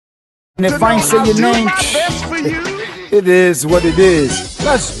And if I ain't say your name, it is what it is.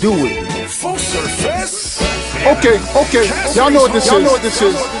 Let's do it. Full surface. Okay. Y'all know what this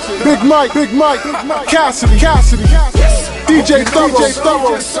is. Big Mike, Cassidy, DJ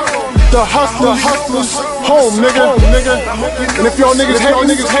Thorough, the hustlers, home, nigga. And if y'all niggas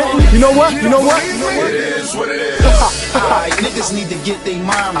hating, you know what? It is what it is. Alright, niggas need to get their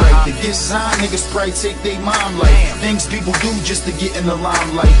mind right. To get signed, niggas probably take their mind like things people do just to get in the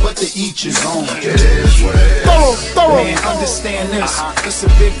limelight, but to each his own. It is what it is. Thorough. Man, understand this. It's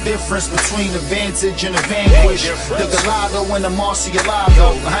a big difference between a vantage and a vanquish. The Gallardo and the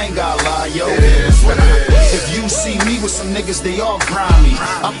Marcialado. I ain't gotta lie, yo. It is what it is. If you see me with some niggas, they all grimy.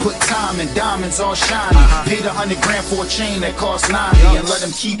 I put time and diamonds all shiny. Paid $100 grand for a chain that cost 90 and let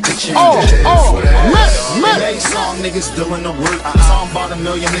them keep the chain. Man. Song niggas doing the work. Talking about a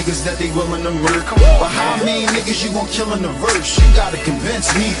million niggas that they willing to murk. But how many niggas you gon' kill in the verse? You gotta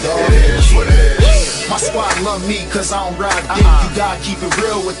convince me, dawg. It is what it is. My squad love me cause I don't ride dick. You gotta keep it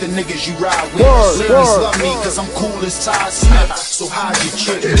real with the niggas you ride with. Ladies love me cause I'm cool as Ty Smith. So hide your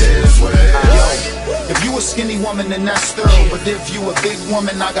chick. It is what it is. Yo, if you a skinny woman then that's thorough. But if you a big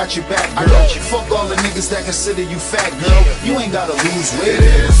woman, I got your back, girl. Fuck all the niggas that consider you fat, girl. You ain't gotta lose weight.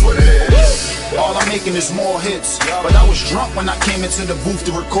 It is what it is. All I'm making is more hits. But I was drunk when I came into the booth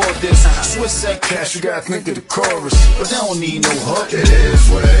to record this. Swizz said, Cash, you gotta think of the chorus. But they don't need no hook. It is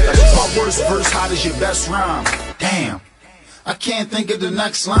what it is. My worst verse, how does your best rhyme? Damn, I can't think of the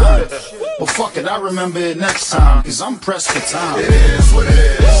next line. But fuck it, I remember it next time. Cause I'm pressed for time. It is what it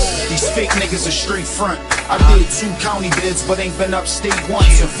is. These fake niggas are straight front. I did 2 county bids, but ain't been upstate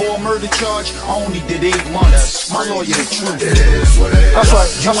once. And for a murder charge, I only did 8 months. My lawyer the truth. It is what it is. That's right.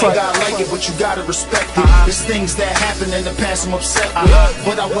 You ain't gotta like it, but you gotta respect it. There's things that happen in the past I'm upset with.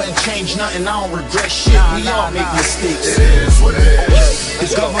 But I wouldn't change nothing, I don't regret shit. We all make mistakes. It is what it is.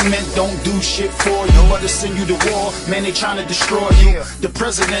 The government don't do shit for you, but to send you to war. Man, they trying to destroy you. The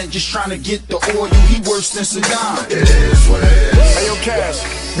president just trying to get the oil. He worse than Saddam. It is what it is. Hey yo, Cash,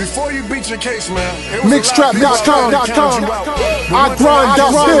 before you beat your case, man, Mixtrap.com. I grind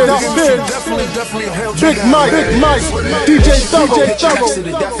out bid. Definitely held you Big down. Mike, DJ That's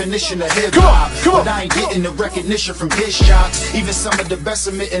the definition of hip hop. Come on. But I ain't getting the recognition from disc jocks. Even some of the best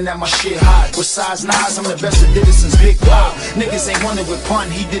admitting that my shit hot. Besides Nas, I'm the best that did it since Big Pop. Niggas ain't won it with Pun,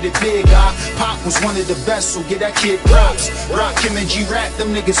 he did it big. Pop was one of the best, so get that kid props. Rock him and G-Rap,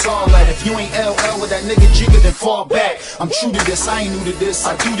 them niggas all that. If you ain't LL with that nigga Jigga, then fall back. I'm true to this, I ain't new to this,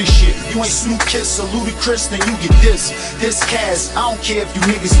 I do this shit. You ain't Snoop Kiss or Ludacris, then you get this. This Cass, I don't care if you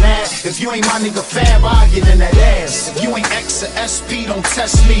niggas mad. If you ain't my nigga Fab, I'll get in that ass. If you ain't X or SP, don't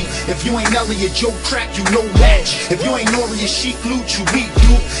test me. If you ain't Elliot Joe Crack, you no match. If you ain't Nori or Sheik Loot, you weak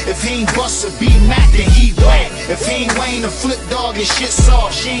dude. If he ain't Bust or B Mac, then he whack. If he ain't Wayne or Flip Dog, and shit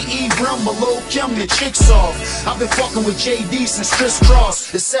soft. She ain't Ebram or Lil Kim, the chick's off. I've been fucking with JD since Criss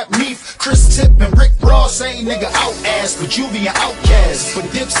Cross. Except Neef, Chris Tip, and Rick Ross. Ain't nigga out ass, but Juvie and Outkast. But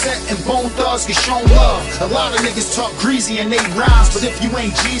Dipset and Bone Thugs get shown love. A lot of niggas talk greasy and they rhymes. But if you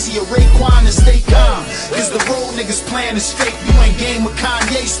ain't Jeezy or Raekwon, then stay calm. Cause the road niggas plan is fake. You ain't game with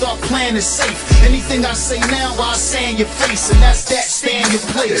Kanye, start playing it safe. Anything I say now, I say in your face. And that's that, stay in your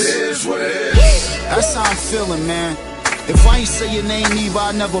place. It is what it is. That's how I'm feeling, man. If I ain't say your name, Eve,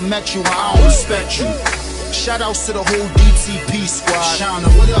 I never met you, I don't respect you. Shout outs to the whole DTP squad,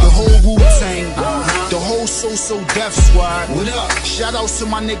 the whole Wu-Tang, the whole So Def squad. What up? Shout outs to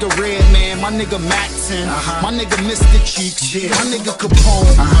my nigga Redman, my nigga Macton, my nigga Mr. Cheeks, my nigga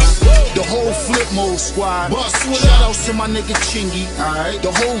Capone, the whole Flip Mode squad. Shout outs to my nigga Chingy,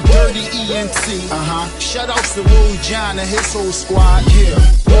 the whole Dirty ENT. Shout outs to Lil John and his whole squad.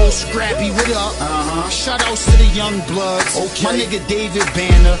 Lil Scrappy, what up? Shout outs to the Young Bloods, my nigga David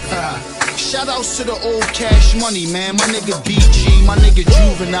Banner. Shout outs to the old Cash Money, man. My nigga BG, my nigga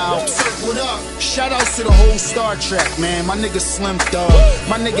Juvenile. What up? Shout outs to the whole Star Trek, man. My nigga Slim Thug,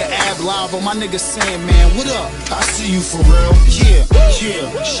 my nigga Ab Lava, my nigga Sandman. What up? I see you for real.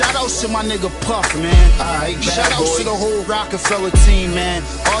 Yeah. Shout outs to my nigga Puff, man. Shout outs to the whole Rockefeller team, man.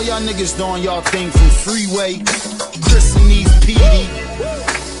 All y'all niggas doing y'all thing from Freeway, Chris and Eve PD,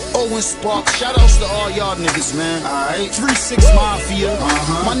 Owen Spark, shout outs to all y'all niggas, man. 3-6 Mafia,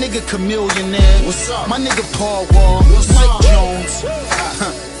 my nigga Chameleonaire, what's up? My nigga Paul Wall, Mike Jones,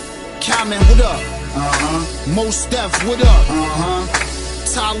 Common, what up? Mos Def, what up?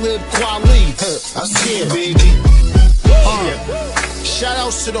 Talib Kweli, I see it, baby. Shout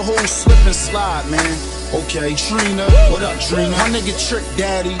outs to the whole Slip and Slide, man. Okay, Trina, what up, Trina? My nigga Trick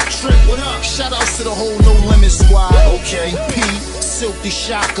Daddy, Trick, what up? Shout outs to the whole No Limit squad. Okay, P, Silky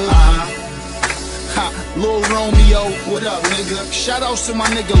Shaka, Lil Romeo, what up, nigga? Shout outs to my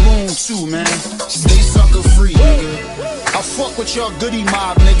nigga Loon too, man. Stay sucker free, nigga. I fuck with y'all goody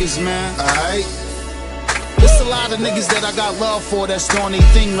mob niggas, man. Alright? There's a lot of niggas that I got love for that's doing their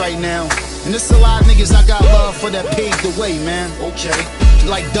thing right now. And there's a lot of niggas I got love for that paved the way, man. Okay.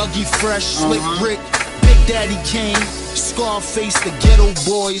 Like Dougie Fresh, Slick Rick, Big Daddy Kane, Scarface, the Ghetto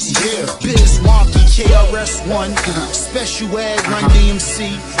Boys, Biz Markie, KRS-One, Special Ed, Run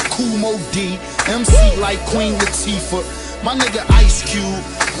DMC, Kumo D, MC like Queen Latifah, my nigga Ice Cube,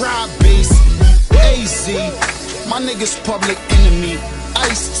 Rob Bass, AZ, my niggas Public Enemy,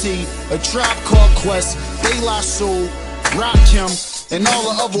 Ice-T, A Tribe Called Quest, De La Soul, Rakim, and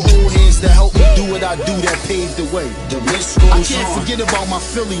all the other old heads that helped me do what I do that paved the way. I can't forget about my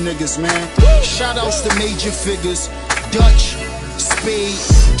Philly niggas, man. Shout outs to major figures, Dutch, Spade,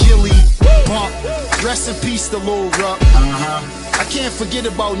 Gilly, Bump, rest in peace to Lil Ruff. I can't forget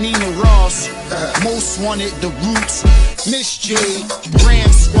about Nina Ross, Most Wanted, The Roots, Miss J,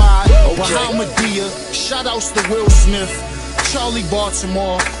 Brand Squad, Bahamadia, shout outs to Will Smith, Charlie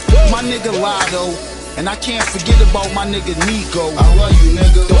Baltimore, my nigga Lotto, and I can't forget about my nigga Nico. I love you,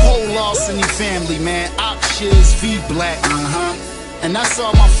 nigga. The whole Larsiny family, man. Shiz, V Black, and that's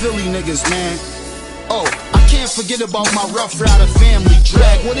all my Philly niggas, man. Oh, I can't forget about my Rough Rider family.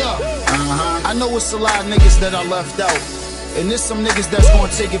 Drag, what up? I know it's a lot of niggas that I left out, and there's some niggas that's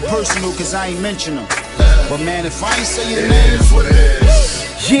gonna take it personal cause I ain't mention them. But man, if I ain't say your name, what it is.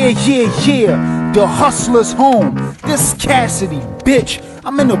 Yeah, the hustler's home. This Cassidy, bitch.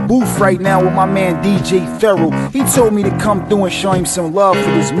 I'm in the booth right now with my man DJ Ferrell. He told me to come through and show him some love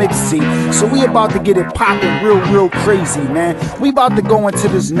for this mixtape. So we about to get it popping real crazy, man. We about to go into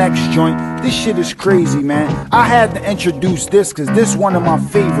this next joint. This shit is crazy, man. I had to introduce this because this one of my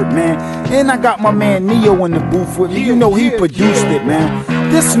favorite, man. And I got my man Neo in the booth with me. You know he produced it, man.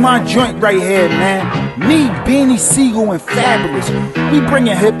 This is my joint right here, man. Me, Beanie Siegel, and Fabulous. We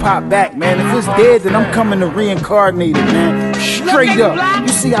bringing hip-hop back, man. If it's dead, then I'm coming to reincarnate it, man. Straight up. You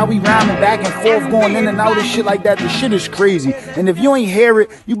see how we rhyming back and forth, going in and out and shit like that? The shit is crazy. And if you ain't hear it,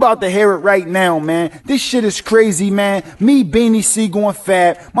 you about to hear it right now, man. This shit is crazy, man. Me, Beanie Siegel, and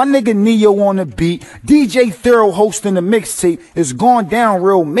Fab. My nigga Neo on the beat. DJ Thorough hosting the mixtape. It's gone down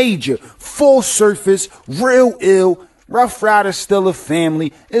real major. Full surface, real ill. Rough Riders still a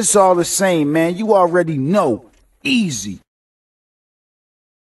family. It's all the same, man. You already know. Easy.